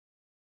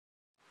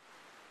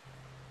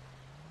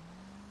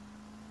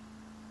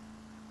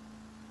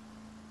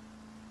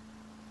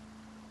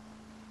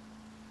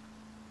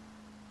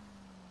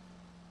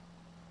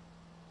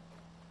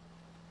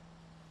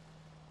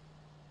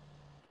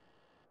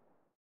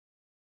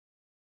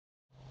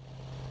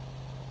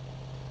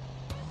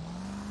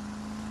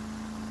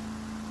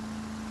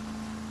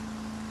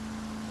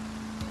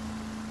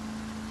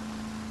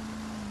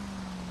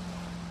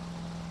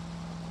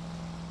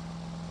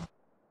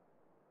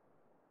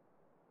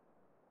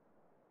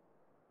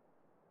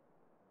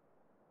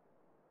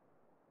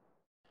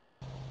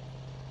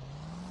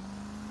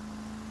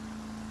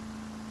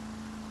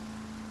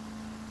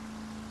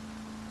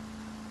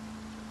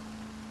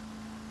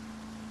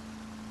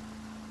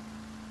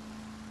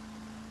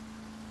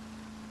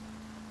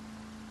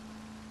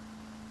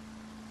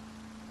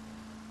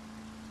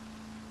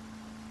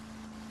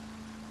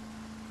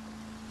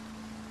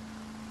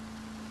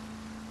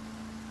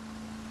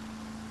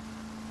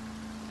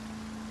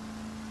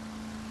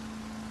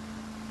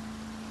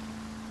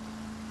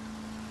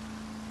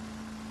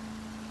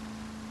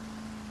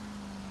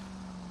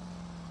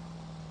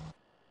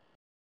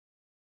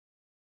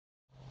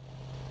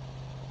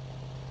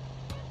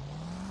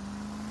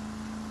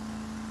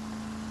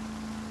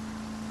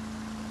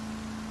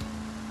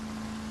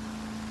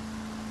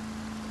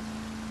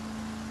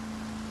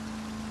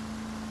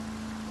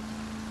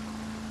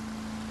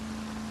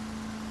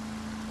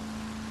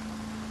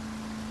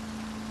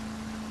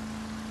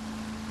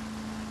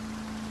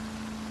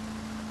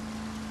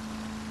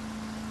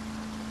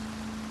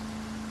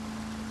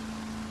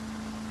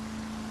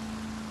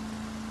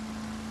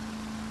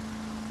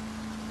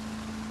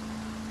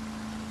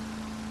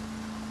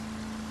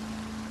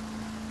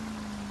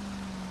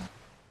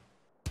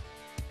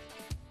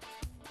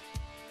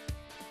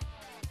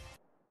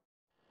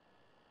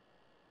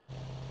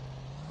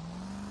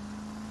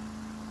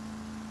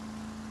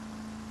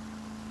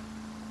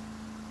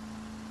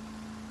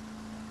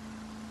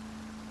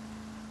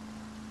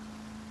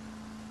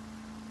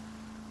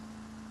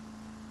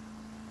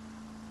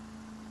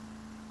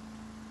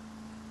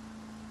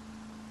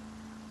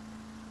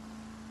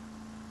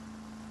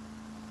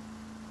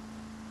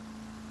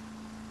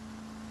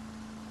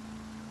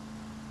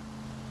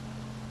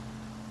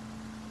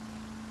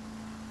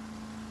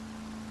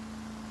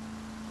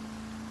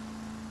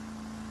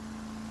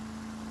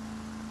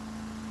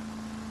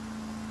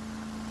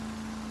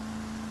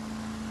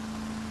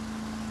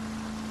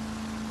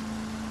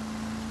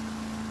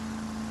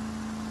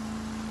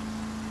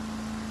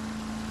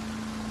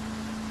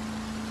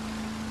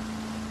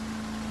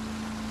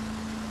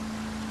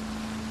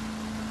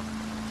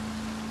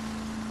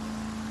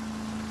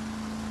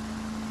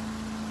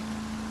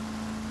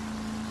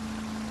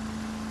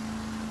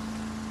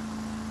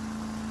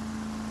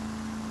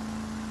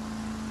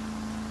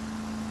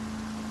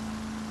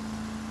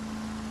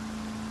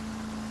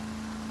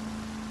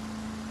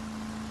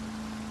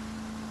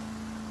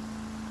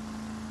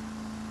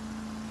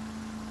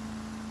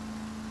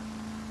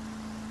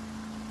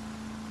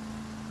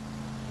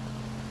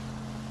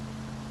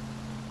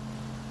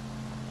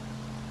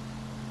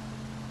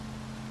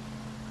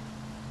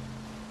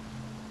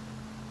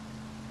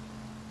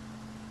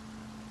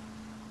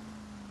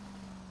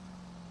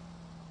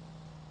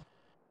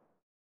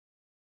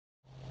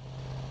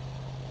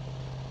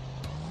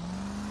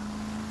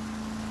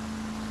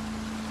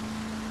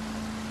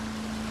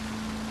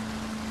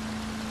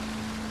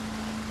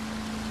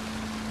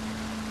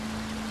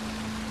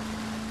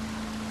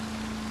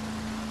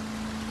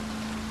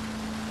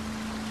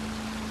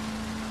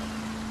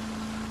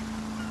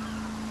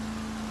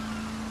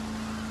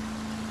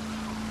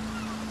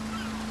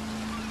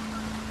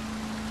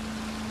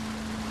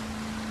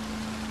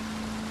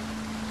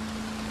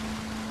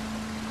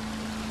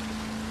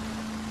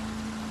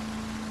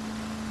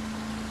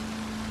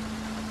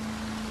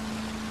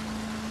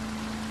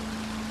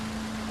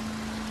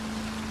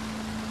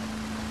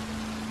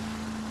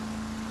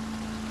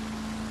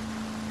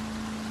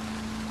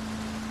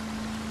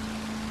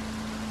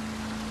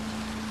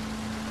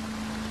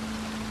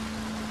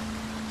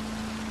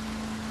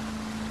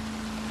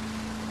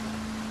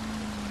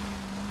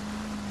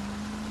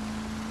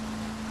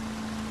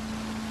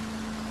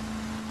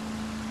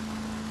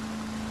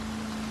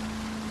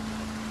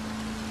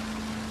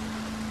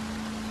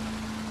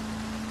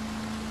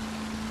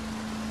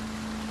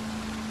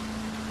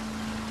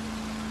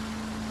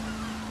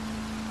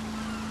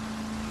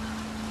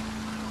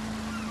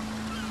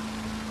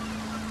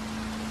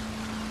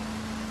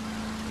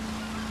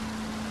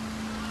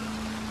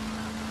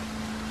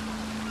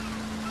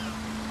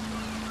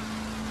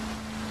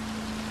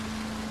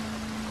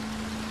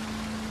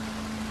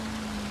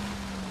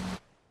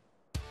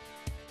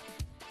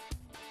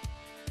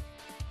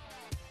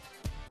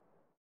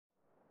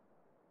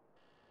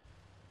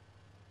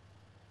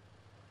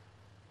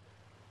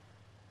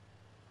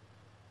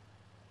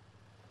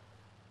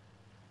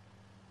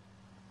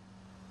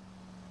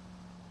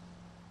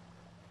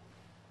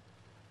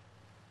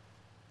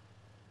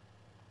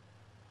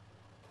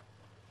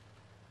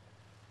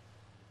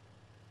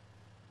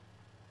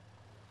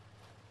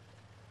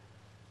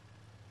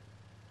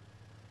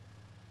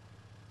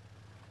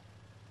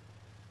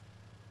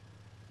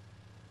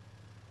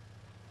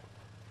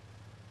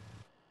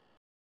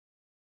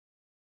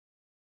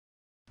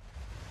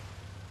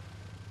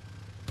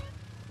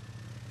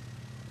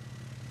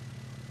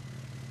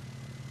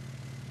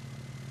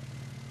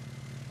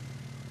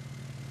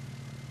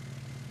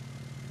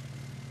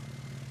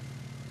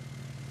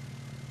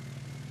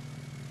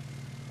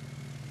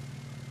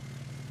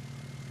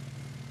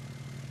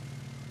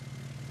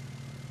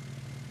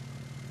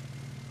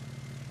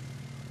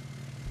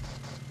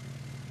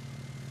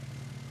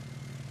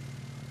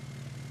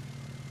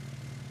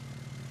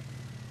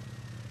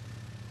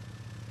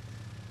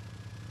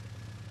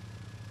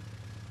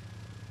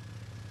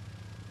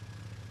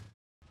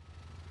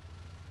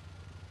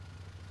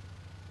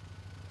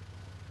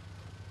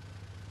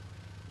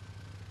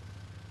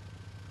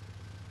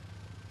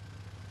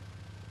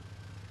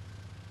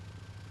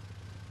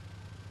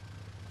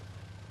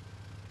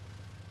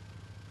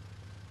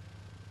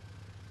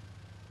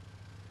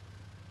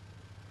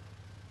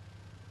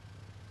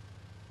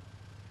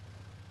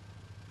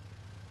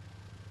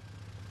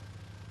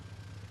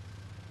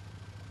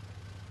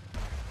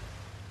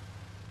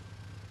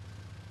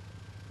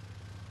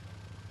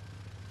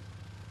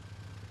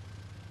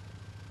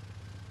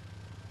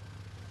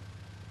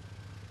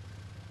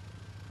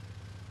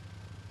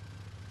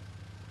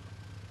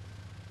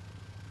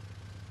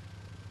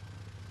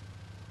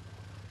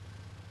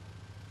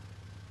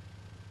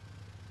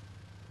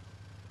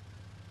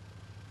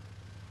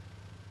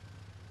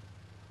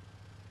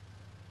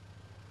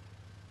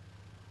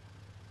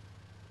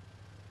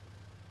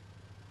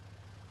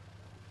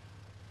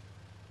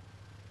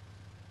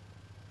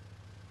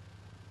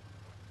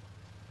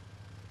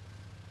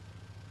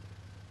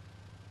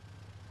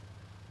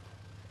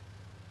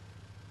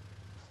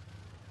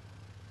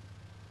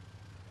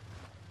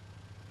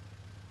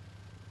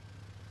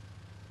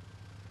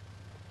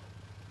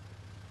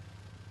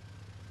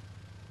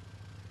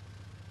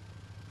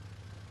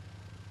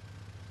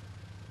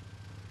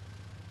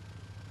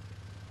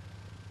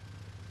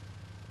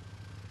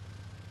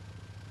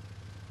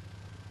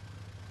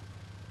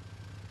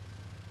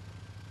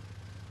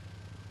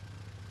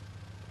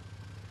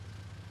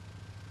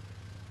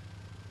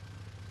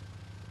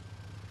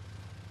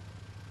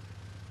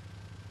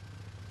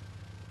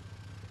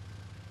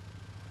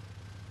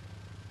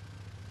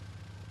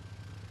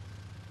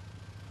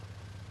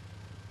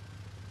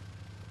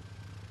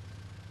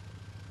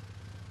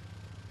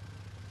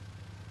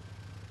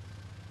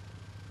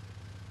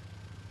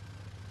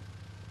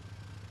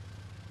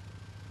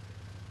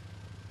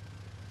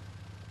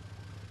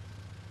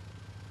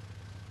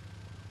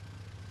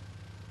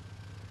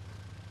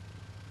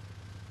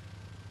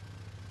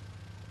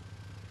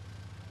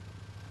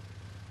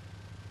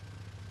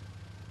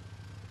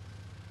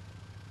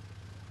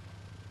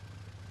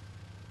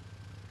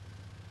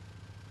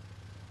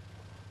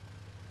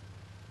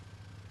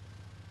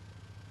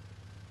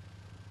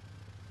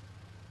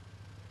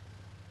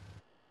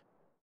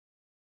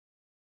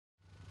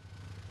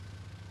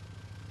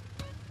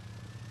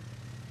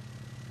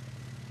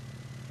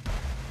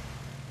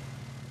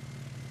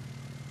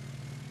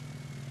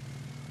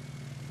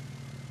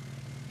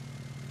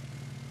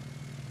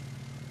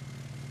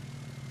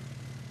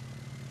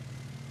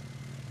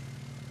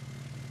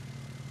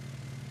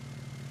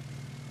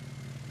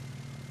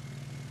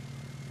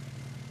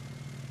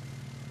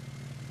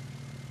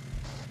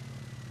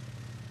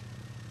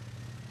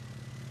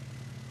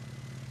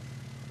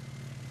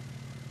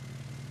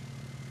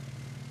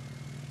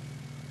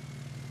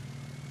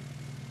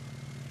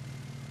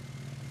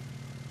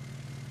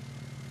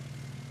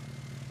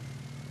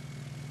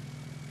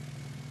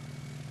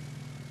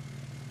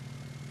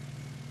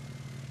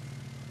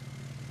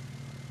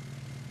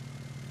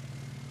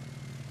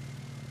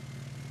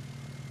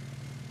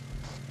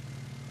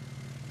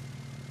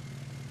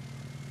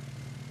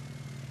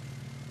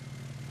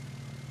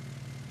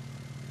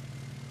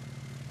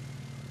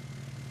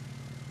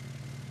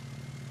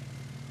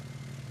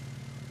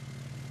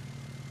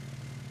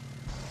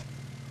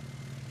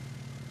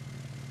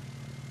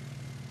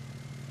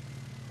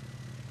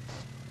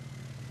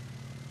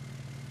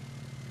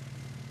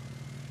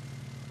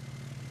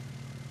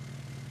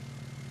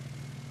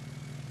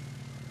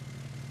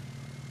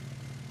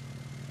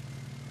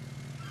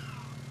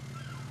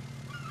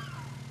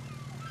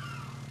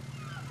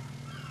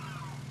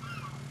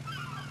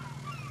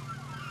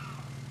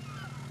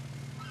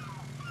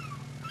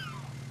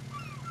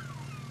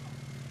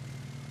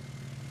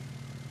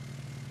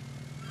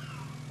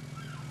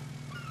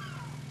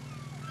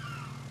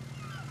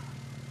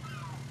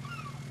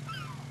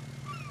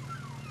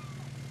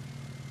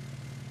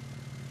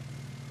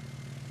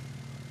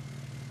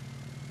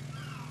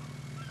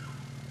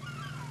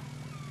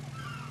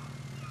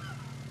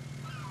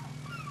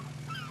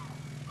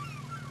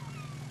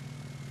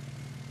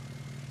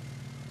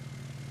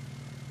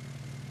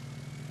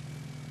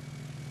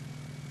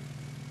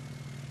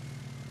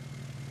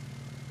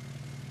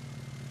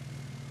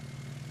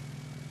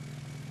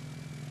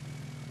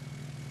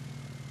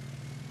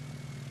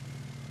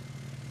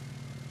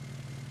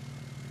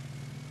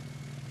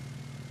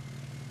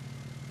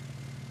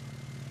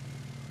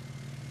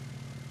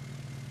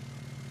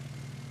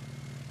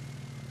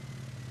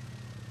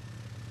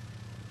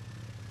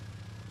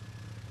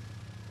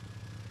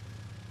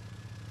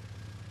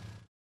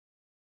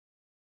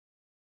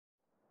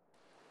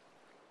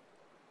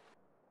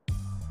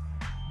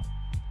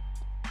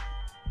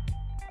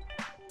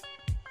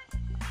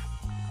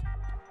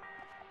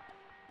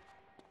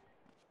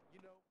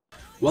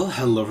Well,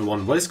 hello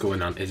everyone, what is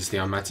going on? It is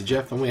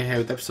TheAlmightyGeoff and we're here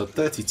with episode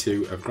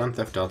 32 of Grand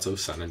Theft Auto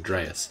San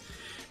Andreas.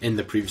 In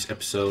the previous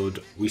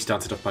episode, we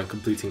started off by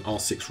completing all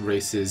 6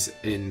 races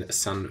in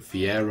San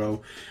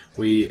Fierro.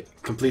 We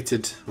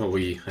completed,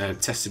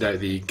 tested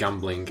out the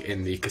gambling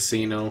in the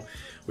casino.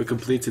 We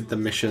completed the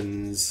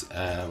missions,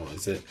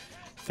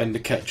 Fender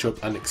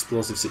Ketchup and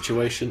Explosive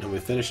Situation, and we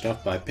finished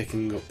off by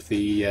picking up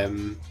the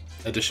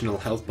additional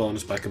health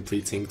bonus by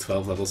completing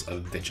 12 levels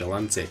of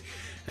Vigilante.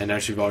 And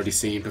as you've already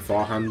seen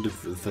beforehand,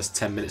 for the first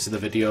 10 minutes of the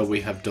video, we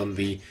have done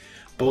the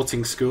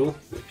boating school,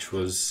 which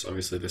was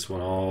obviously this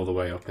one all the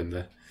way up in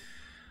the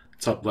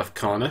top left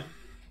corner.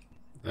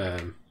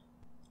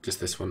 Just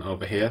this one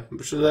over here,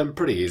 which was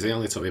pretty easy. It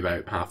only took me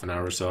about half an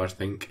hour or so, I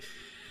think.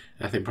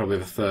 I think probably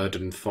the third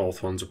and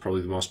fourth ones are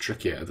probably the most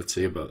tricky out of the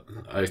two, but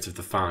out of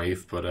the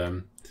 5. But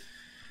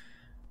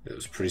it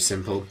was pretty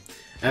simple.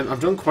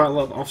 I've done quite a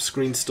lot of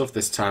off-screen stuff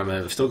this time.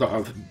 I've still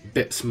got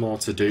bits more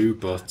to do,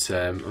 but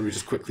let me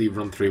just quickly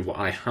run through what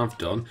I have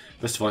done.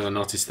 First of all, you'll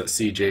notice that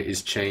CJ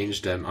is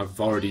changed. I've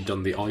already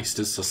done the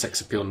Oysters, so sex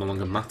appeal no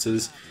longer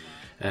matters.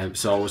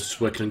 So I was just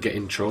working on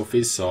getting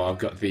trophies, so I've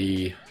got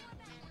the...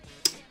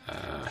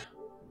 can't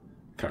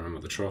remember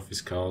what the trophy's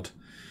called.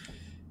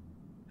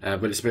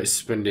 But it's about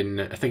spending,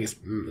 I think it's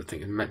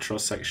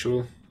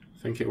metrosexual, I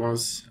think it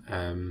was.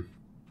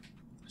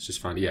 Let's just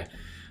find it, yeah.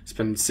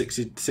 Spend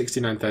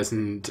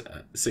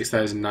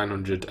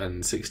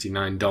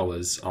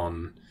 $6,969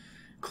 on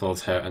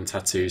clothes, hair and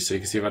tattoos, so you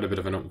can see I've had a bit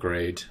of an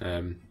upgrade.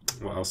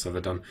 What else have I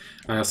done?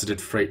 I also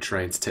did freight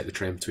train to take the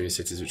train between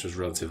cities, which was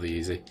relatively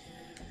easy.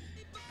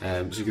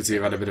 So you can see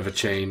I've had a bit of a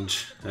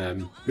change.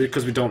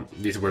 Because we don't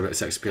need to worry about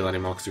sex appeal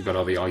anymore because we've got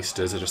all the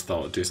Oysters, I just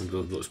thought I'd do something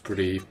that looks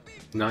pretty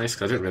nice,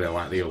 because I didn't really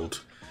like the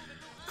old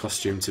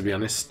costume, to be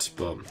honest,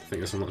 but I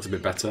think this one looks a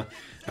bit better.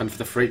 And for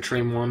the freight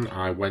train one,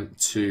 I went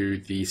to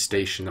the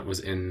station that was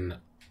in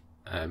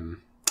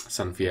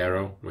San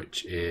Fierro,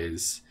 which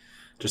is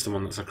just the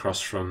one that's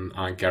across from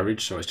our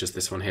garage, so it's just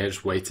this one here.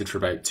 Just waited for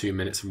about 2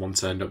 minutes and one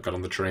turned up, got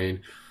on the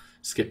train,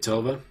 skipped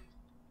over.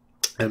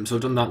 So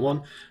I've done that one.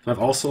 And I've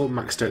also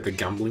maxed out the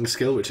gambling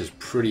skill, which is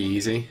pretty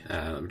easy.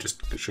 Let me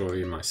just show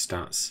you my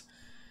stats.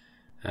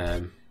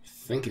 I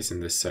think it's in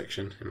this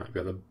section. It might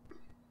be at the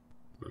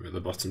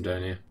bottom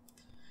down here.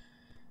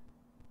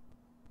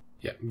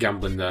 Yeah,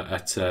 gambling there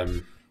at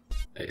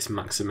its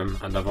maximum,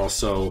 and I've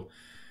also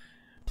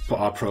put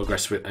our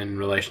progress in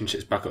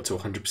relationships back up to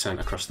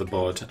 100% across the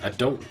board. I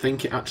don't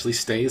think it actually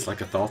stays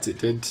like I thought it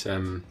did.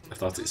 I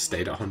thought it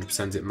stayed at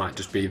 100%. It might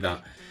just be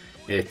that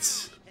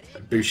it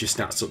boosts your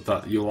stats up,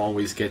 that you'll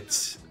always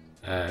get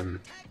the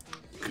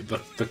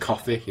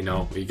coffee, you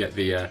know, you get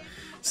the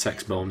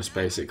sex bonus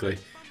basically,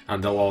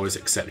 and they'll always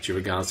accept you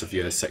regardless of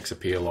your sex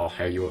appeal or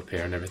how you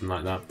appear and everything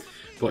like that.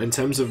 But in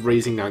terms of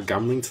raising our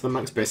gambling to the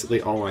max,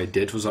 basically all I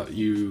did was that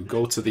you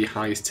go to the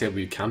highest table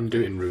you can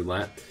do in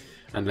roulette,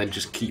 and then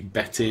just keep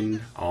betting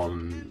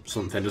on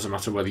something. Doesn't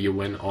matter whether you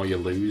win or you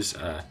lose.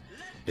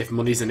 If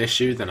money's an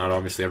issue, then I'd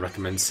obviously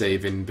recommend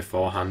saving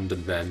beforehand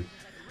and then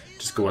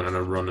just going on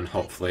a run and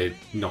hopefully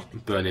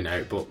not burning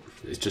out, but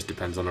it just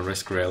depends on the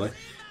risk really.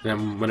 And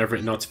then whenever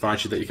it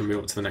notifies you that you can move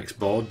up to the next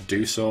board,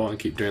 do so and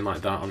keep doing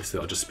like that. Obviously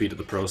that'll just speed up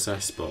the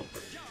process, but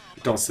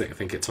I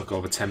think it took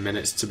over 10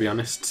 minutes to be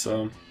honest,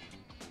 so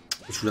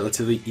it's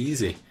relatively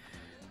easy.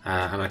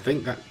 And I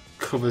think that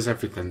covers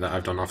everything that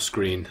I've done off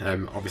screen.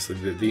 Obviously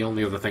the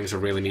only other things I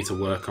really need to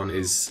work on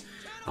is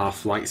our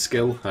flight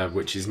skill,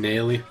 which is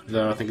nearly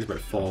there. I think it's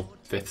about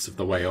 4/5 of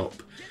the way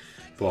up.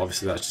 But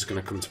obviously that's just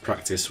going to come to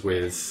practice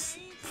with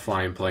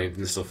flying planes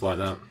and stuff like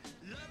that.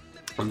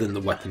 And then the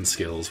weapon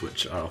skills,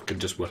 which I can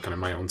just work on in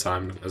my own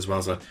time, as well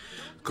as a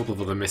couple of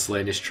other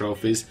miscellaneous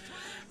trophies.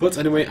 But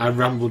anyway, I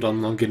rambled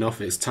on long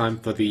enough. It's time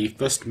for the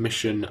first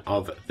mission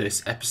of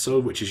this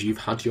episode, which is You've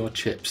Had Your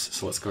Chips.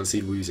 So let's go and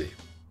see Woozy.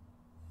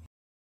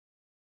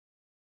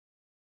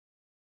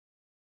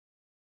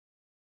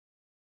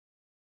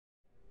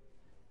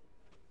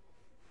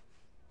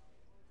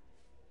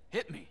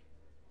 Hit me.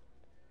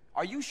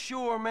 Are you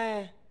sure,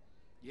 man?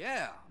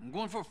 Yeah, I'm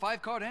going for a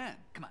 5-card hand.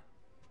 Come on.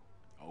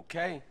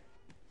 Okay.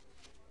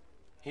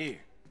 Here.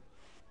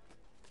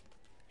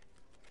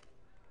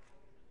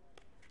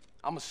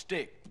 I'm a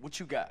stick. What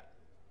you got?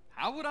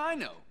 How would I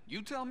know?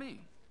 You tell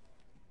me.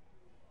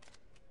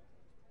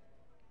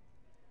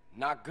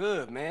 Not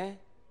good, man.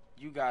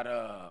 You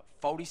got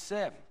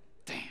 47.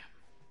 Damn.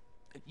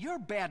 You're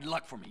bad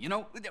luck for me, you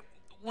know?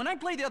 When I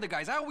play the other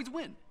guys, I always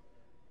win.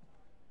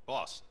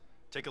 Boss,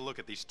 take a look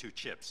at these 2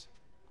 chips.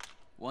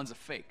 One's a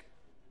fake.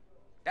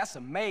 That's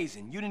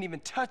amazing. You didn't even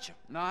touch him.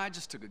 No, I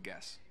just took a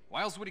guess.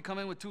 Why else would he come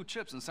in with 2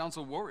 chips and sound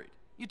so worried?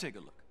 You take a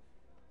look.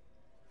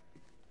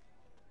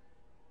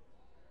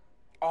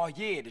 Oh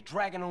yeah, the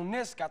dragon on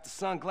this got the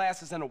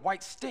sunglasses and a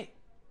white stick.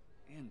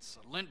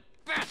 Insolent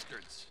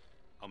bastards!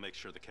 I'll make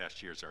sure the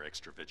cashiers are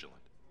extra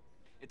vigilant.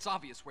 It's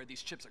obvious where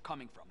these chips are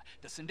coming from.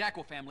 The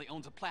Sindaco family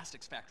owns a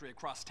plastics factory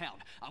across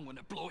town. I'm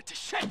gonna blow it to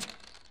shit!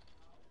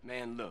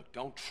 Man, look,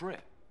 don't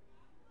trip.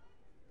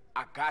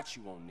 I got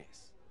you on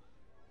this.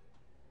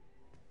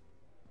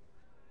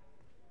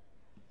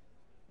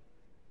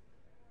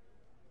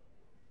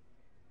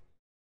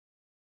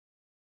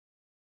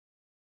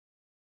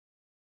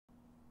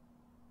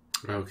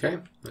 Okay,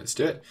 let's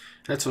do it.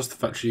 Head towards the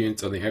factory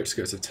unit on the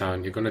outskirts of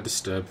town. You're going to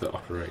disturb the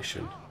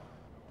operation.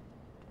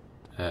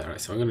 Alright,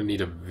 so I'm going to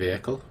need a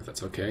vehicle, if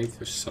that's okay.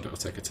 Just so I'll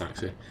take a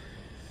taxi.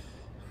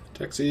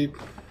 Taxi,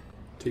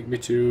 take me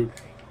to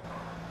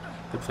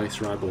the place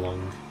where I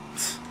belong.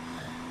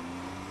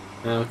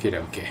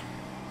 Okay.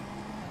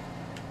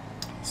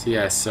 So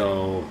yeah,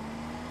 so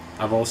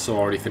I've also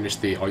already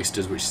finished the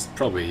Oysters, which is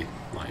probably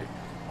like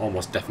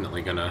almost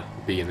definitely gonna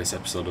be in this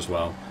episode as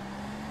well.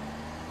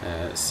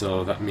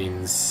 So that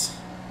means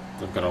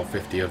I've got all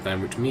 50 of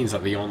them, which means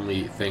that the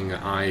only thing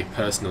that I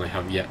personally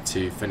have yet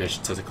to finish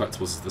to the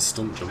collectibles is the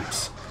stunt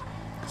jumps,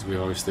 because we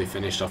obviously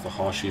finished off the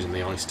horseshoes and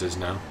the Oysters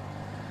now,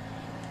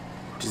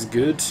 which is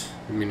good.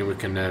 I mean, we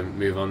can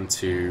move on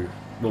to,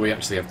 well, we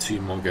actually have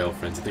 2 more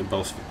girlfriends. I think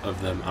both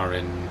of them are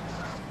in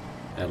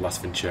Las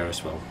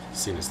Venturas. Well,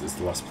 seeing as it's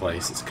the last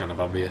place, it's kind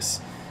of obvious.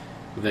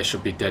 But they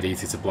should be dead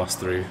easy to blast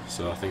through,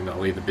 so I think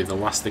that'll either be the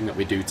last thing that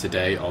we do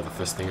today or the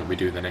first thing that we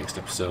do in the next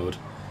episode.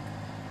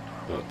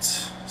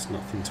 But it's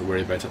nothing to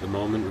worry about at the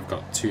moment. We've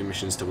got 2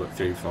 missions to work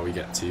through before we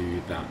get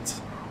to that.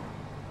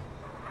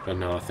 But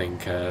no, I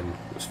think it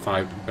was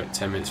about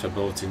 10 minutes for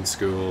boating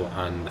school,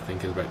 and I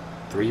think it was about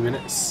 3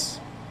 minutes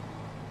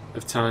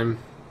of time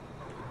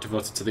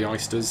devoted to the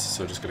Oysters,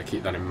 so just got to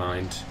keep that in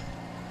mind.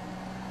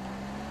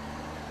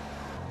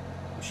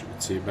 Shouldn't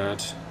be too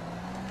bad.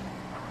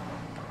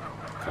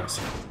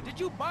 Did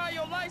you buy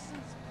your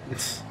license?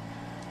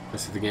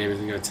 Rest of the game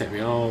isn't going to take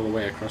me all the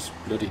way across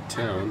bloody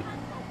town.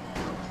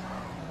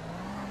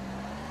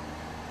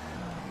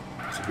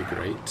 This would be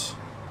great.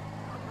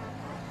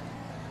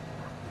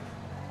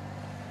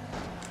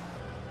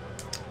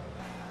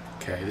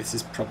 Okay, this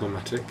is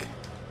problematic.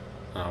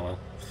 Oh well.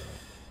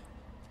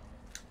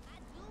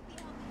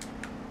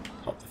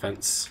 Hop the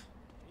fence.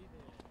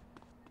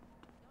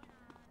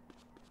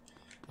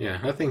 Yeah,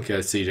 I think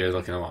CJ is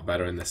looking a lot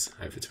better in this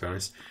outfit, to be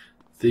honest.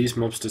 These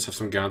mobsters have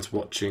some guards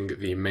watching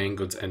the main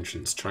goods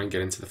entrance. Try and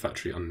get into the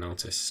factory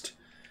unnoticed.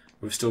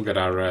 We've still got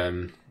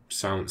our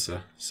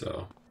silencer,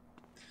 so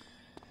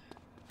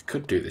we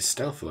could do this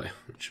stealthily,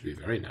 which would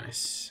be very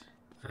nice.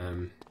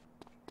 Alright,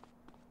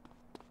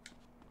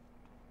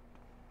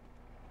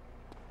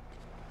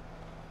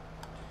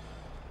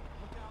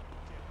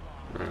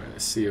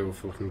 let's see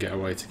if we can get a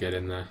way to get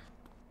in there.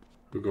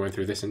 We're going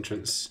through this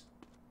entrance.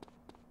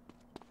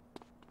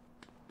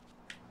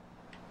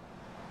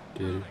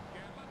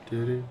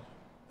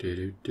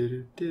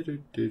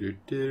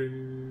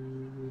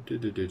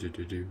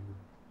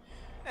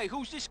 Hey,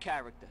 who's this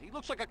character? He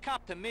looks like a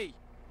cop to me.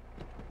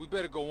 We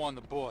better go on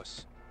the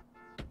boss.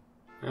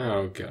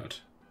 Oh god.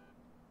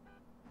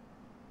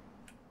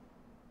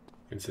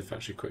 Into the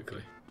factory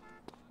quickly.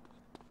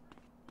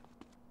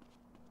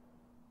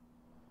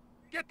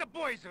 Get the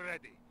boys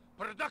ready.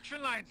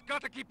 Production line's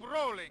gotta keep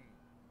rolling.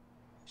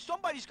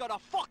 Somebody's got a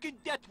fucking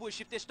death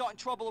wish if they're starting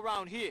trouble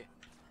around here.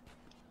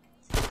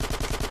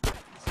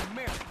 It's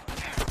America.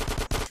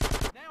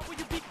 Now will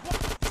you be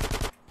quiet?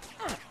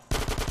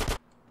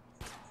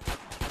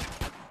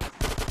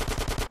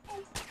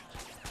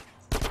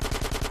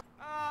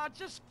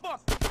 Just fuck.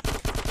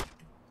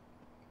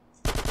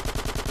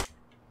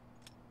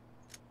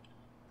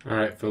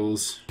 Alright,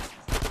 fools.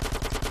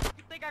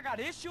 You think I got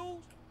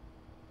issues?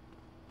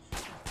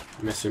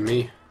 Mess with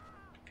me.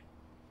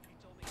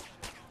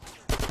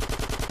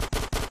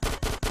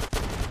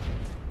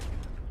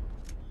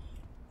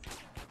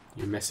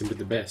 You're messing with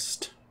the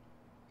best.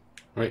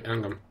 Wait,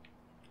 hang on.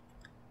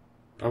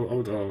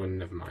 Oh,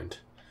 never mind.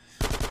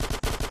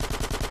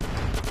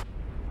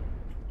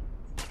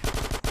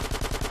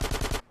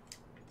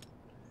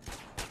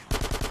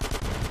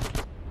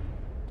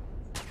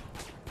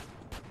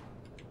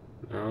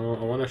 No,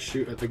 I want to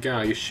shoot at the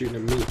guy. You're shooting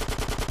at me. You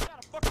got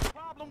a fucking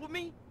problem with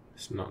me?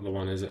 It's not the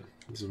one, is it?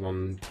 This is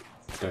one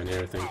down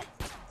here, I think.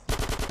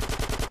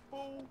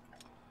 Fool.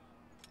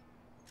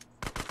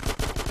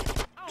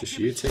 Just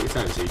you take your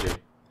time, CJ.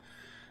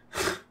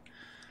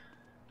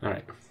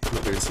 Alright,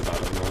 not doing so bad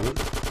at the moment.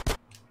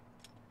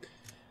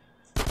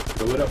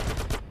 Blow it up.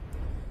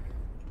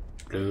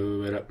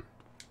 Blow it up.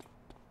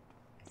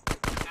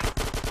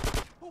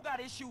 Who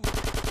got issues?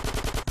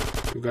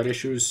 Who got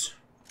issues?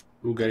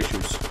 Who got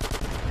issues?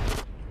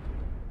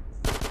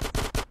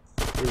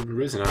 We've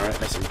risen our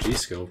SMG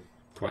skill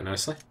quite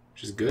nicely,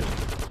 which is good.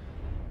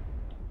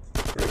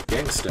 We're a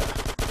gangster.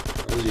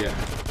 Oh yeah.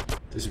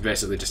 This is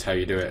basically just how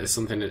you do it. It's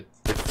something that,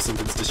 if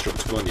something's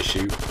destructible and you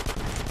shoot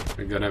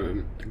and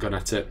gun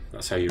at it,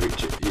 that's how you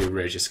reach it. You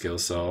raise your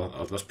skills. So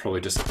that's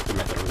probably just the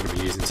method I'm going to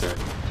be using to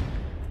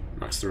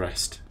max the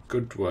rest.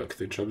 Good work.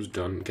 The job's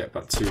done. Get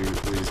back to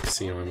Lou's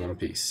casino in one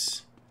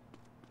piece.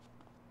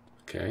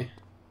 Okay.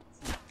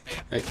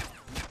 Hey.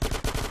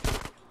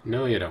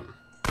 No, you don't.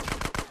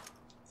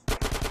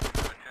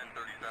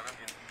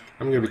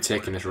 I'm going to be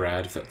taking this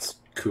ride if that's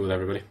cool with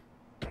everybody.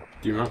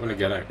 You might want to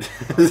get out.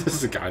 This is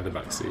the guy in the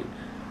back seat.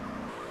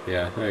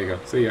 Yeah, there you go.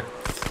 See ya.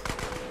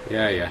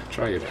 Yeah,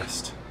 try your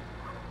best.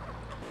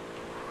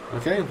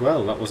 Okay,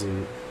 well, that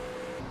wasn't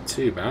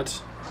too bad.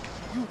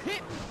 You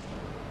hit.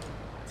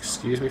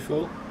 Excuse me,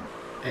 fool?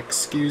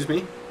 Excuse me.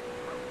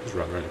 It was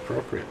rather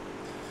inappropriate.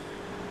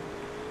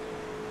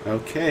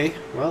 Okay,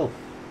 well.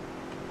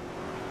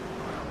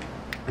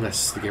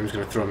 Unless the game's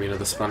going to throw me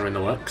another spanner in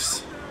the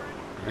works.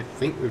 I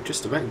think we've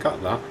just about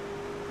got that.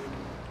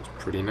 It's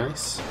pretty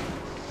nice.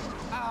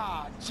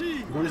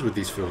 What is with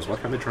these fools? Why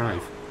can't they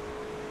drive?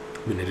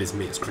 I mean, it is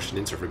me, it's crashing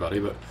into everybody,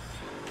 but...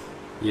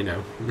 You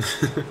know.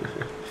 This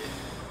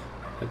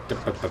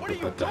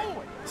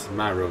is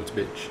my roads,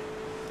 bitch.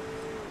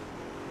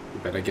 You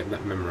better get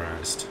that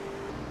memorised.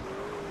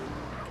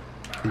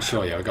 I'm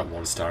sure, yeah, I got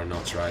 1 star in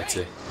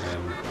notoriety.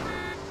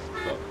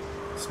 But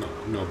it's no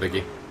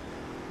biggie.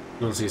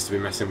 No one seems to be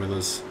messing with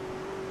us.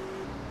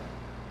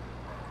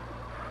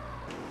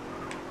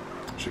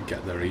 Should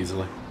get there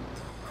easily.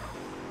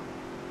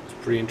 It's a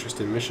pretty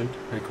interesting mission.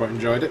 I quite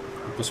enjoyed it.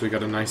 Plus we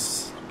got a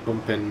nice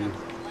bump in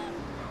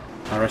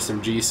our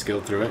SMG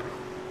skill through it,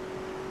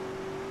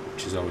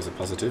 which is always a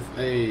positive.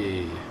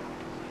 Hey!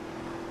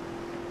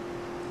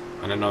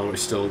 And I know we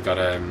still got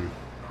a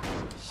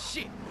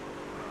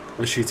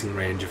shooting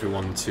range if we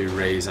want to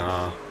raise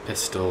our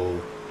pistol.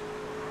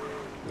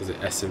 Was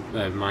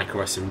it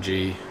micro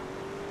SMG,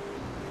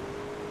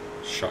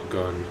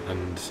 shotgun,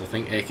 and I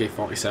think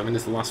AK-47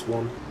 is the last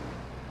one.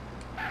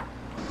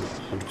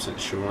 Not 100%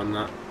 sure on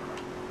that.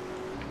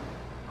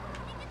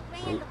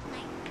 Oh,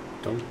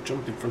 don't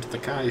jump in front of the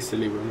car, you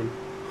silly woman.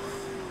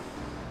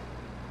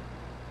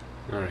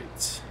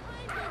 Alright.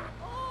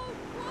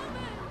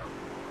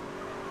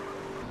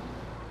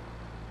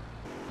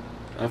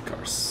 Of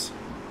course.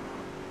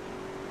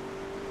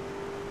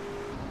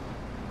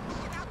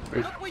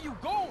 Where you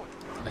going?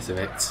 That's a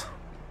bit.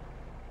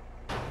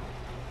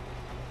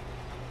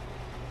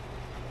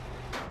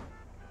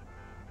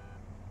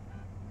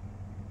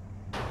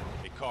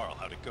 Hey Carl,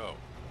 how'd it go?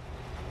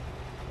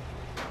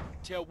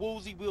 Tell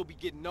Woozy we'll be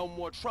getting no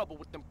more trouble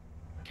with them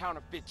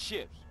counterfeit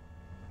chips.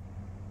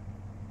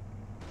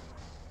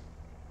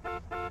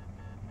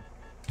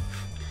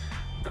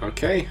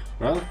 Okay,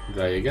 well,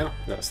 there you go.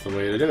 That's the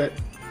way to do it.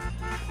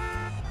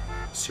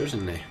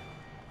 Certainly.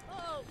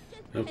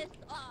 Nope.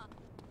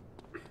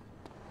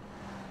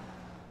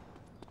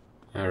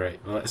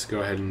 Alright, well, let's go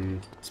ahead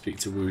and speak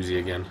to Woozy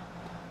again.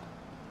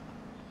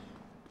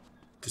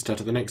 To start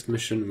at the next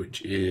mission,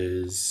 which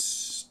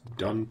is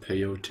Don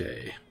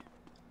Peyote.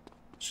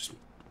 Let's just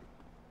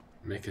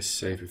make a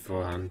save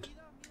beforehand.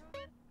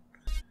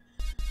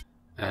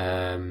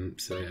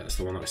 So yeah, that's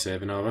the one that we're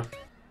saving over.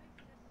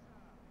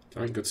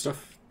 Alright, good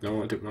stuff.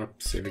 No, I don't want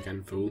to save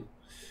again, fool.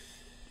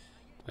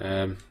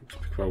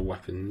 Pick our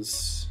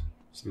weapons.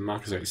 So the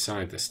marker's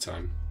outside this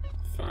time.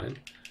 Fine.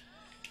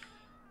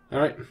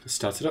 Alright, let's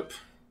start it up.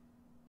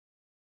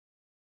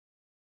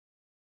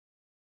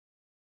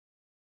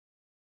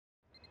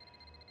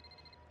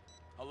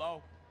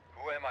 Hello?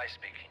 Who am I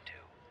speaking to?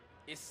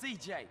 It's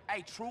CJ.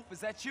 Hey, Truth, is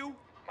that you?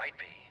 Might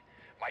be.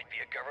 Might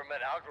be a government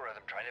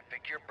algorithm trying to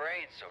pick your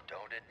brains, so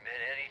don't admit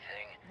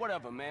anything.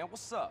 Whatever, man.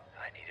 What's up?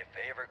 I need a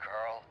favor,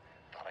 Carl.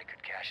 Thought I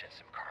could cash in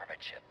some karma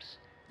chips.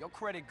 Your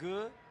credit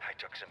good? I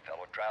took some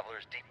fellow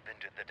travelers deep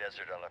into the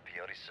desert on a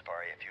peyote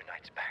safari a few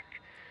nights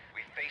back.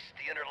 We faced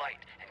the inner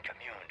light and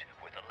communed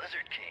with the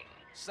Lizard King.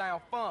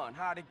 Sound fun.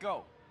 How'd it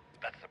go?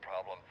 That's the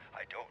problem.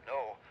 I don't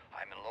know.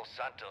 I'm in Los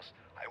Santos.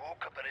 I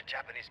woke up at a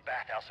Japanese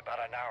bathhouse about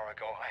an hour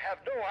ago. I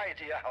have no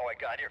idea how I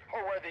got here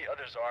or where the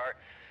others are.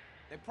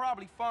 They're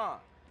probably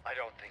fine. I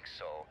don't think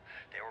so.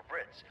 They were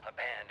Brits, a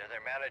band, and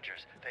their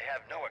managers. They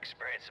have no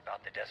experience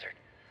about the desert.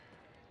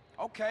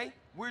 Okay.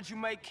 Where'd you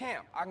make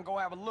camp? I can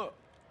go have a look.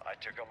 I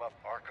took them up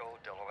Arco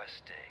del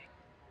Oeste.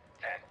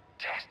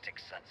 Fantastic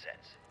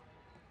sunsets.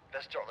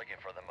 Best start looking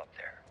for them up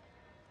there.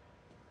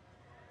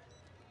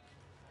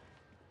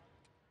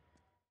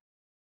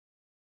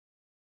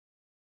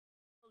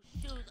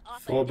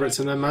 Four Brits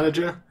and their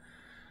manager?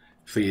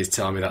 Please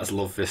tell me that's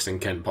Love Fist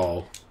and Kent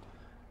Paul.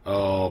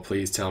 Oh,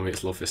 please tell me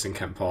it's Love Fist and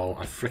Kent Paul.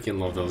 I freaking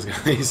love those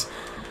guys.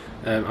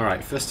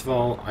 Alright, first of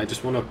all, I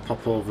just want to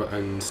pop over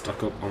and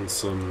stock up on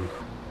some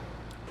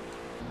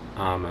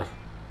armour.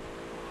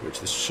 Which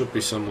there should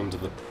be some under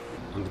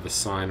the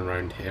sign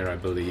around here, I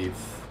believe.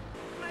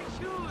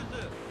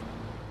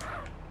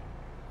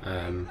 Or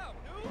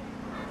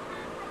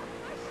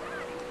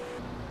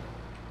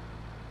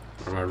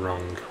am I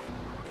wrong?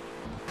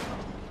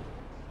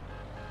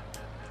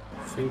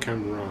 I think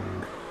I'm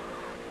wrong.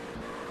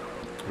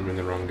 I'm in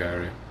the wrong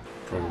area.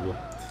 Probably.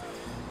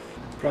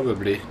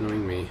 Probably,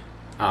 knowing me.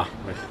 Ah,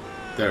 wait.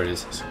 There it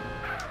is.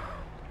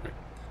 Right.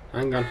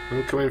 Hang on,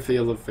 I'm coming for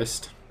your Love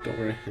Fist. Don't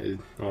worry.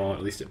 Or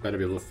at least it better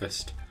be Love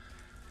Fist.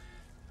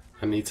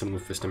 I need some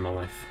Love Fist in my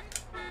life.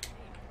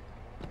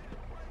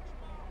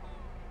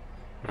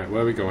 Right,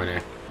 where are we going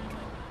here?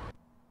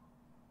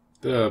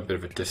 A bit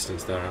of a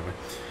distance there, aren't we?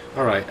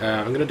 Alright,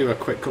 I'm going to do a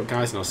quick cut,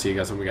 guys, and I'll see you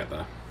guys when we get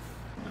there.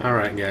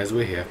 Alright, guys,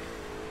 we're here.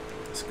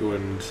 Let's go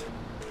and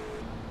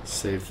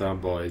save our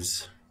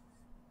boys.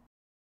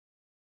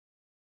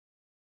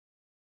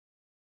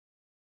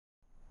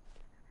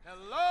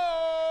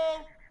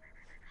 Hello?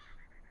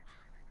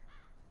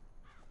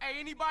 Hey,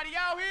 anybody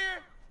out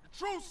here? The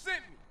Truth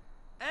sent me.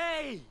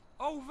 Hey,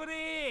 over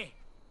there!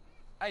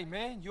 Hey,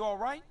 man, you all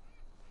right?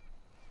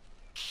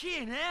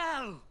 Fucking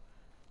hell!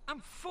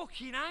 I'm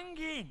fucking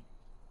hanging!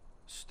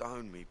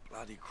 Stone me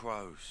bloody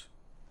crows.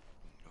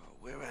 Oh,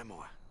 where am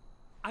I?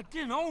 I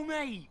don't know,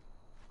 mate.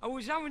 I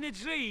was having a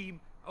dream.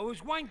 I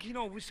was wanking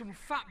over some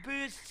fat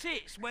bird's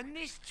tits when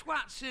this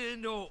twat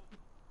turned up.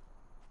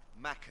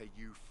 Macca,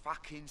 you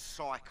fucking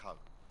psycho.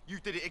 You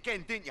did it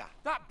again, didn't ya?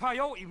 That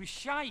peyote was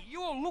shite.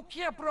 You're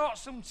lucky I brought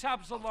some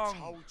tabs along. I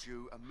told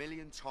you a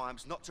million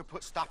times not to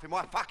put stuff in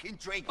my fucking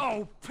drink.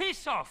 Oh,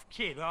 piss off,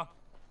 kidder.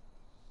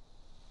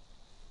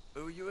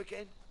 Who are you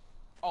again?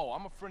 Oh,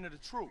 I'm a friend of the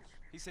truth.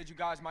 He said you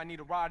guys might need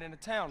a ride into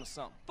town or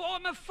something. But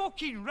I'm a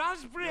fucking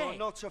raspberry. You're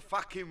not a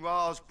fucking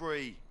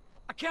raspberry.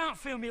 I can't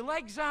feel my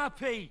legs,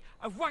 RP.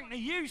 I've wanked the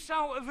use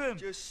out of them.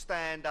 Just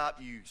stand up,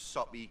 you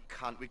soppy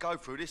cunt. We go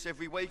through this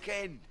every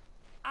weekend.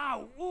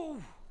 Ow,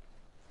 ooh.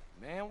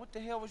 Man, what the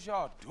hell was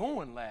y'all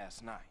doing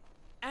last night?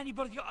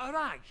 Anybody got a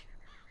rag?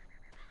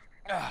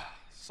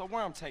 So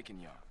where I'm taking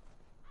y'all?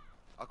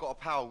 I got a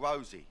pal,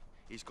 Rosie.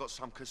 He's got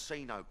some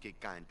casino gig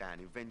going down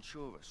in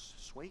Venturas.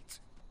 Sweet?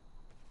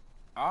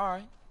 All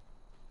right.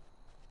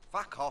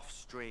 Fuck off,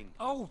 String.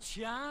 Oh,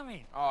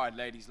 charming. All right,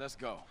 ladies, let's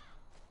go.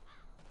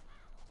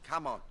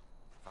 Come on,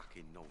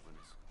 fucking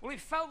Northerners. Well, it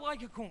felt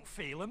like I couldn't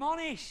feel him,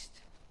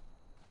 honest.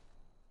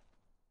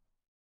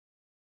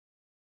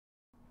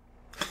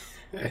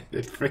 It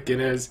freaking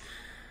is.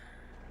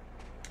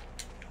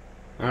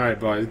 Alright,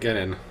 boys, get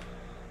in.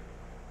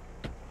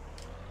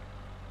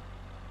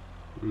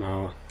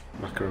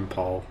 Macca and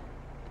Paul.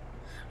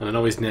 And I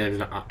know his name's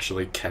not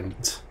actually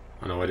Kent.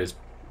 I know it is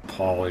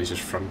Paul, he's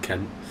just from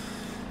Kent.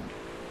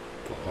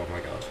 But oh my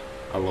god,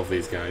 I love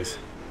these guys.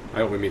 I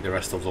hope we meet the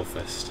rest of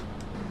Lovefist.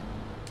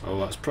 Oh,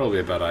 that's probably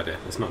a bad idea.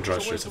 Let's not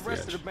drive straight off the edge. So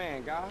where's the rest of the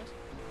band, guys?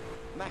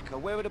 Macca,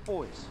 where are the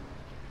boys?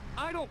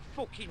 I don't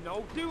fucking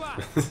know, do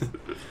I?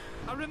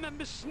 I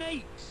remember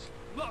snakes.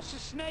 Lots of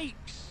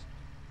snakes.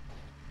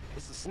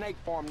 It's a snake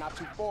farm not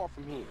too far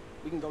from here.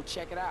 We can go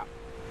check it out.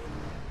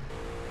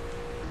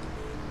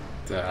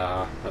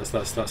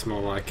 That's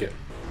more like it.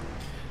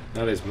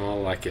 That is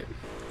more like it.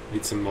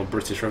 Need some more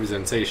British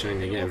representation in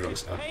your game,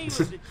 Rockstar. Taylor's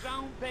a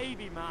drowned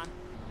baby, man.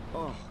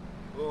 Oh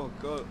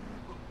god.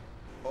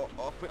 Oh,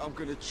 I think I'm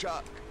gonna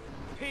chuck.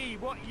 P,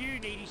 what you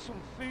need is some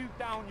food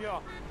down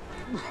here.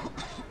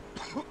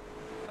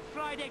 A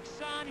fried egg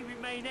sarnie with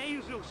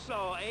mayonnaise will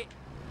sort it.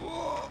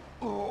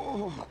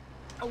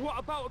 And what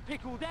about a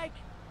pickled egg?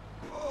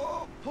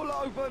 Oh, pull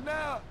over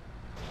now.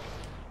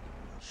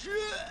 Shit.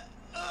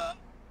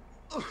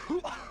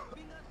 Shit.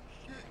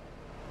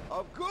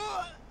 I've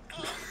got.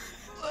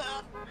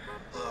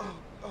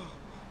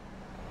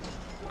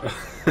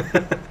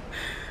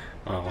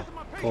 Oh,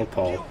 poor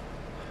Paul.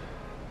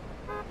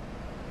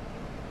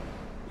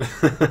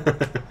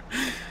 That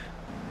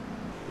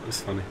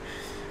was funny.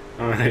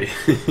 Alright.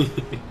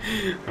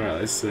 Alright,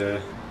 let's we're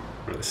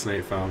at the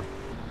snake farm.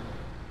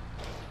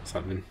 What's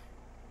happening?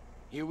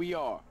 Here we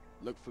are.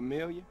 Look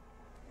familiar?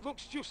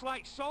 Looks just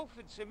like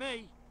Salford to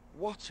me.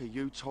 What are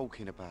you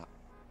talking about?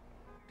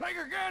 Take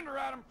a gander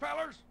at him,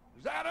 fellers.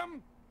 Is that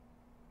him?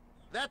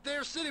 That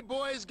there city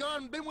boy has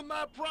gone and been with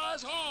my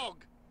prize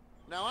hog.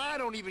 Now I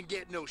don't even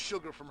get no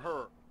sugar from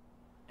her.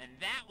 And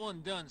that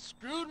one done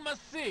screwed my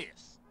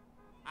sis.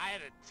 I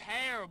had a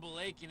terrible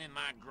aching in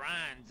my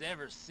grinds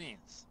ever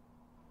since.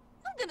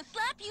 I'm gonna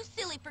slap you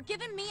silly for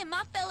giving me and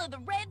my fella the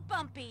red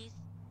bumpies.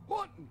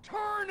 What in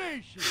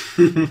tarnation?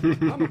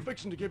 I'm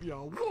a-fixin' to give you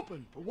a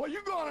whooping for what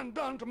you gone and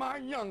done to my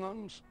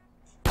young'uns.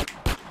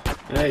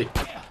 Hey!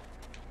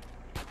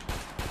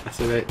 That's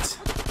a bit.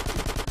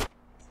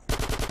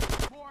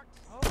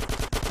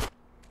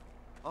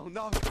 Oh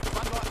no, I'm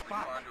not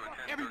back.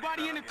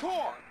 Everybody in the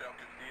car!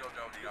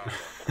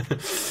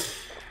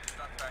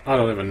 I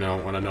don't even know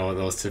when I know what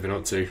those two have been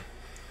up to.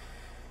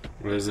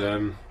 Where's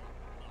the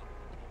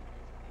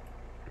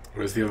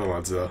other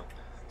lads though?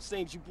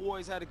 Seems you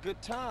boys had a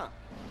good time.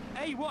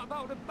 Hey, what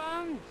about the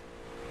band?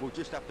 We'll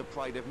just have to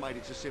pray they've made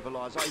it to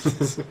civilization.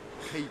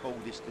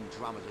 Keyboardist and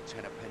drummers are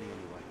 10 a penny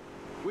anyway.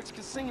 Which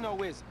casino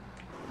is it?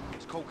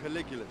 It's called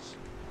Caligula's.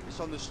 It's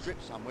on the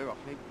strip somewhere, I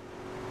think.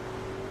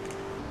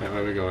 Right,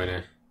 where are we going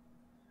here?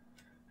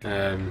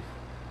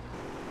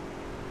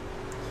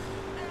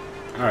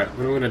 Alright, what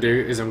I'm going to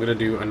do is I'm going to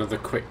do another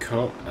quick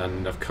cut,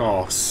 and of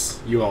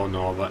course, you all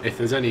know that if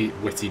there's any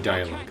witty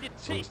dialogue,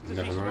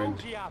 never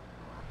mind.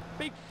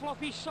 Big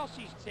floppy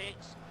sausage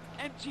tits,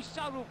 empty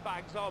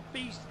saddlebags or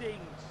bee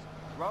stings.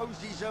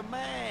 Rosie's a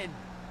man!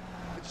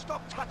 And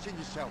stop touching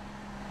yourself!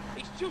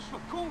 It's just for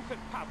comfort,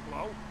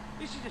 Pablo.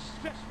 This is a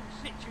stressful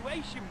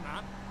situation,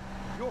 man.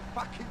 You're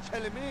fucking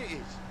telling me it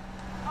is!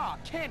 Ah,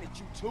 can it,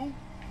 you two?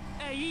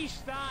 Hey, he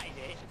started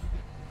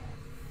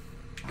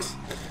it.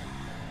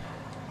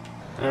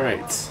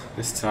 Alright,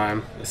 this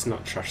time, let's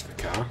not trash the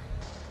car.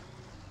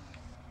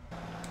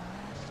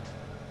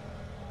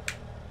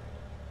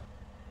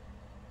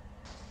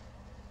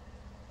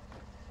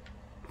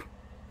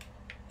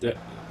 Yeah,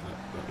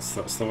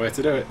 that's the way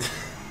to do it.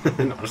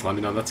 Not just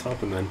landing on the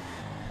top and then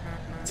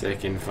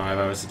taking 5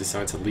 hours to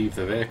decide to leave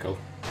the vehicle.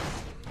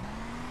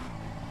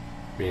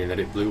 meaning that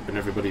it blew up in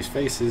everybody's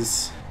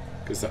faces,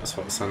 because that's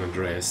what San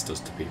Andreas does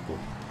to people.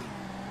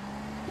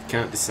 You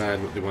can't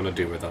decide what they want to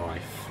do with their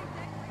life.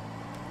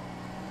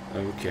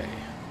 Okay.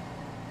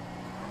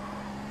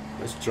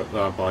 Let's drop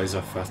our boys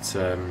off at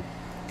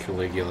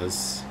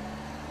Caligula's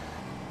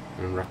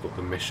and wrap up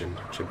the mission,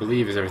 which I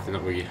believe is everything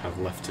that we have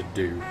left to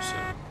do, so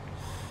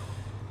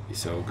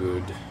it's all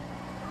good.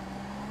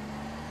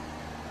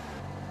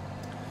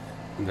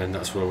 And then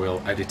that's where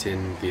we'll edit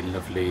in the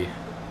lovely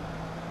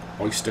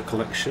oyster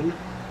collection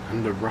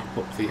and wrap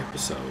up the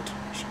episode,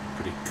 which is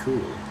pretty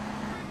cool.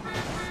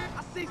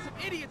 I see some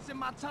idiots in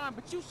my time,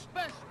 but you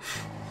special.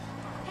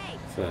 Hey.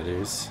 Fair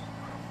dues.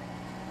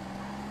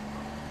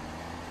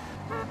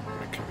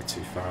 I can't be too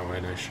far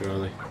away now,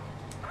 surely.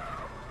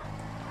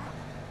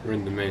 We're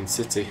in the main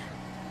city.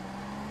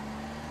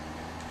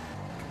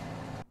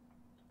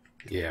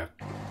 Yeah,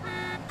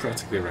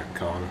 practically around the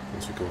corner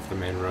once we go off the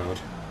main road.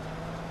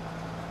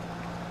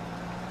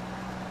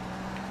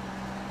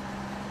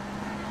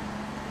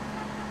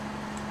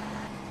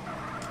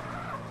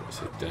 Let's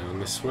head down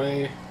this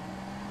way.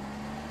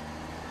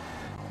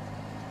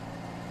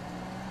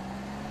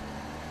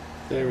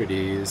 There it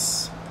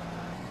is.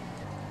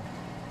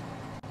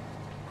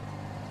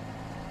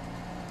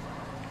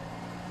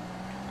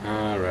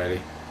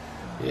 Alrighty,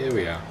 here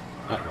we are,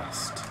 at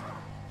last.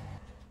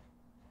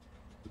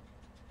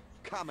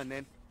 Come on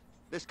then.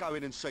 Let's go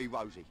in and see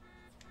Rosie.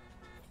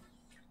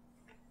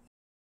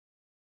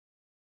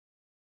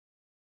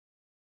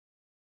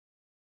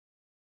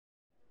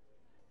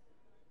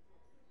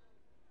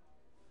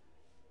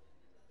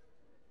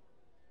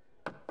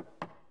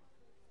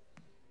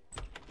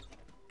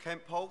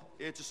 Kent Paul,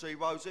 here to see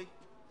Rosie.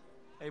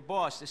 Hey,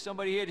 boss, there's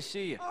somebody here to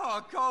see you.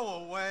 Oh,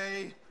 go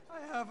away.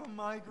 I have a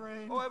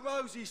migraine. Oh,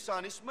 Rosie,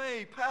 son, it's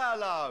me,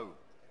 Paolo.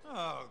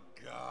 Oh,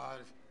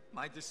 God.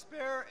 My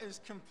despair is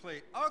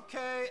complete.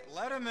 Okay,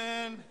 let him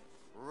in.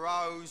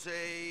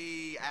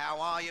 Rosie,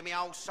 how are you, me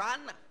old son?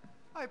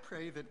 I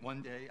pray that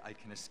one day I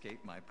can escape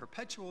my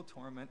perpetual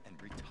torment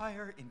and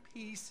retire in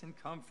peace and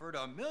comfort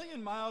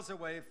 1,000,000 miles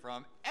away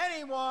from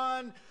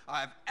anyone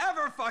I've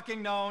ever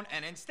fucking known,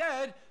 and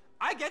instead,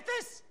 I get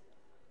this.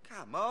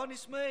 Come on,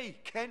 it's me,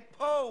 Kent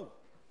Paul.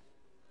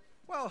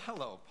 Well,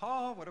 hello,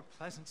 Paul. What a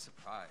pleasant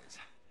surprise.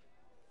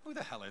 Who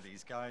the hell are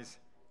these guys?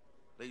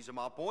 These are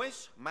my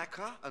boys,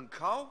 MACCER and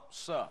Cole.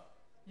 Sir.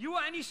 You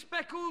want any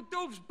speckled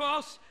doves,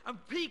 boss? I'm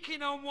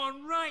peeking on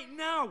one right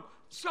now.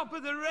 Top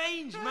of the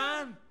range,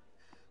 man.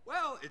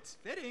 Well, it's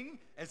fitting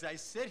as I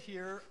sit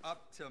here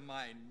up to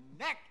my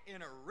neck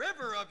in a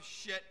river of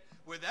shit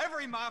with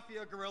every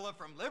mafia gorilla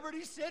from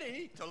Liberty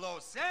City to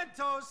Los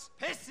Santos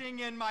pissing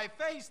in my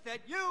face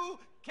that you,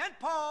 Kent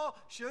Paul,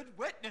 should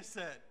witness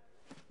it.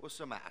 What's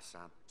the matter,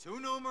 son? Too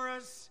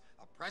numerous,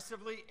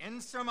 oppressively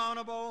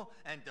insurmountable,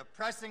 and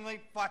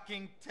depressingly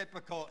fucking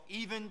typical,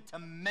 even to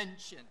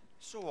mention.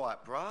 It's all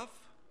right, bruv.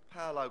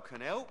 Paolo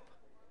can help.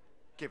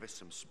 Give us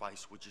some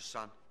space, would you,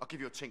 son? I'll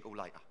give you a tinkle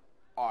later.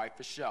 All right,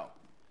 for sure.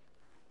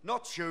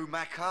 Not you,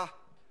 MACCER.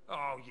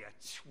 Oh, you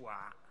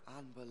twat.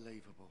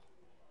 Unbelievable.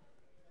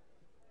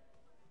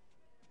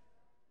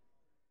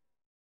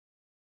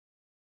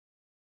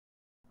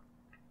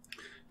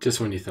 Just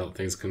when you thought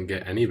things couldn't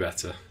get any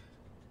better.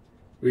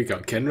 We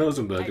got Ken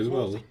Rosenberg as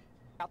well.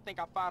 I think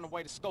I found a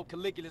way to scope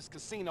Caligula's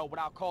casino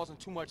without causing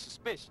too much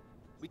suspicion.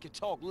 We can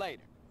talk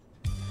later.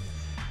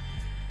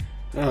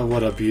 Oh,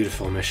 what a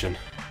beautiful mission.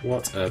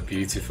 What a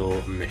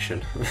beautiful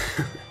mission.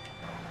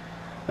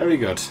 Very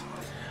good.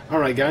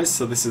 Alright guys,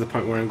 so this is the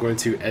point where I'm going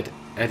to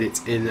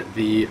edit in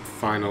the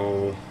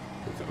final,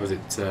 what was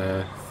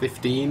it,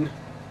 15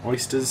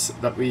 oysters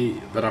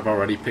that I've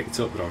already picked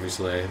up, but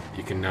obviously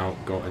you can now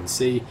go and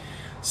see.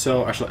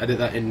 So I shall edit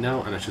that in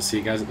now, and I shall see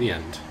you guys at the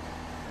end.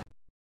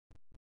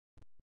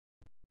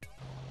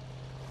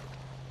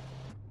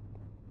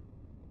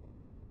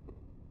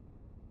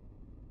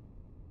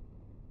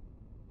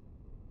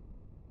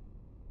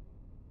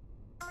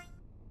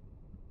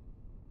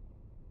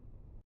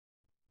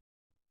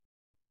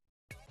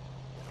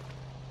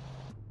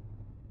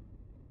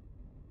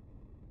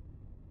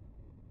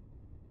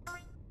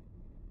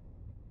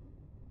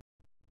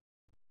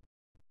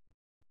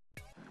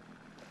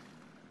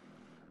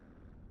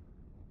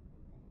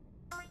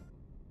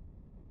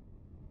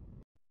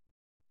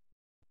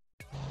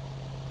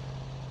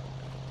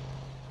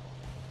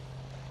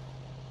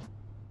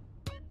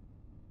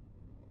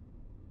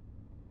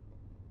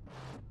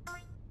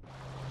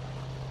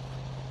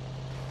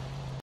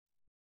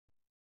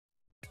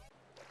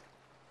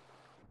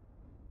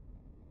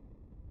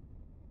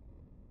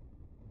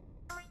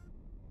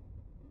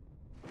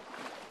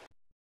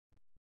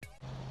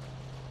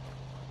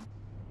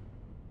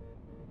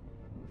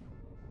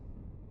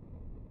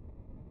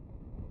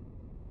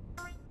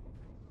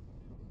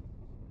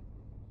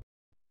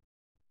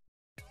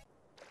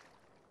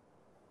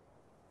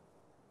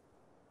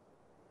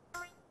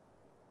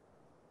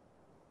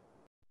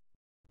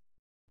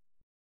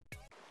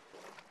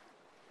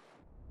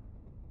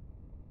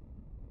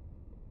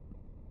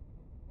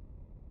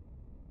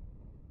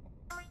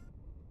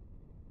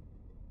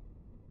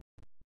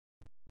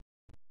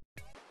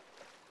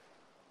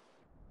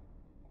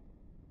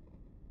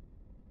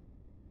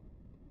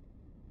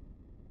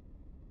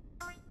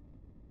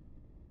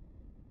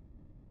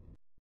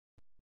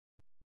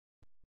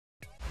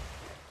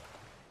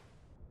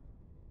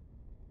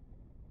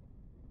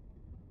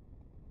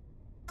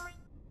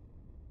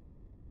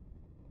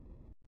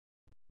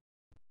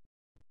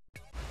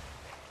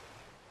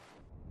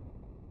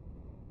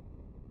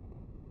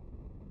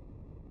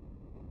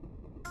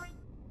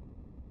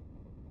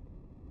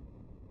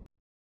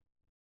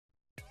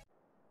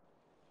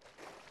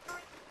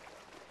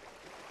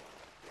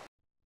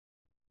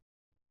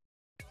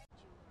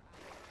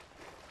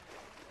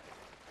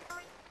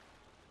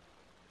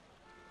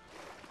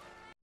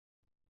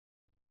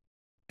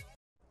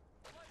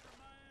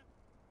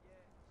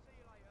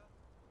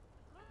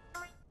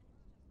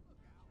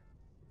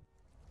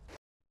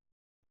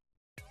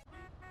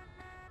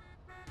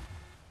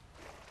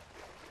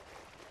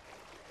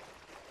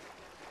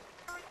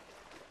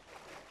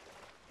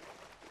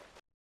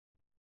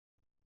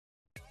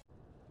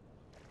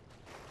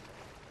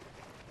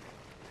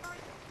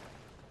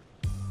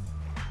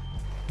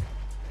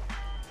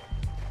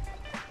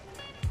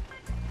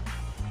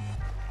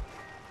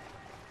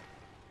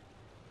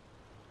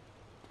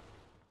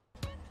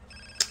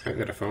 Okay,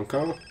 got a phone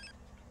call.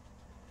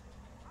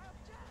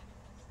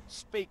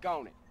 Speak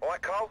on it. All right,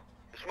 Carl?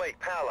 It's me,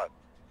 Paolo.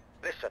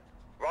 Listen,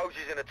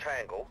 Rosie's in a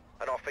tangle,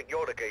 and I think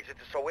you're the geezer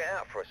to sort it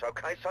out for us,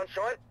 okay,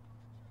 sunshine?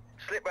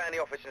 Slip round the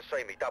office and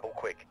see me, double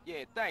quick.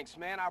 Yeah, thanks,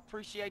 man. I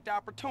appreciate the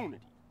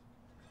opportunity.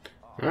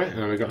 Alright,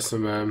 and we got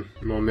some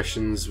more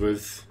missions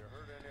with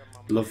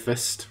Love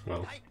Fist.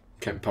 Well,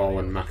 Ken, Paul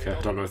and MACCER.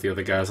 I don't know if the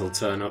other guys will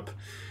turn up.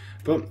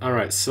 But,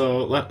 alright,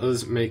 so let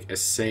us make a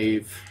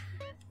save.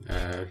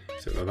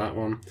 So that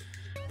one.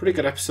 Pretty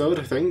good episode,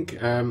 I think.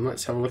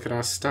 Let's have a look at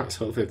our stats.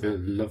 Hopefully they're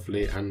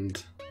lovely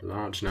and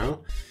large now.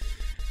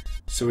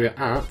 So we're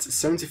at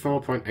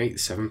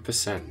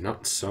 74.87%.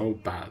 Not so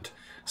bad.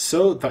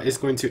 So that is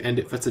going to end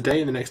it for today.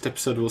 In the next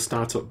episode we'll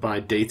start up by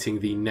dating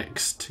the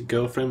next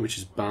girlfriend, which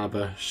is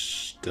Barbara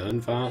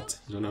Sternvart.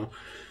 I don't know.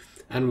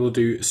 And we'll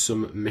do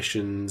some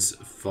missions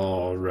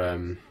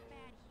for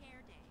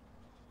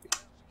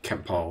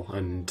Ken Paul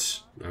and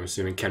I'm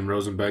assuming Ken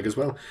Rosenberg as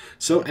well.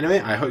 So anyway,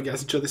 I hope you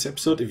guys enjoyed this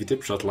episode. If you did,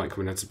 be sure to like,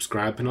 comment and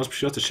subscribe, and also be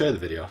sure to share the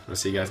video. I'll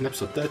see you guys in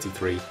episode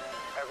 33.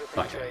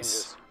 Bye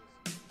guys.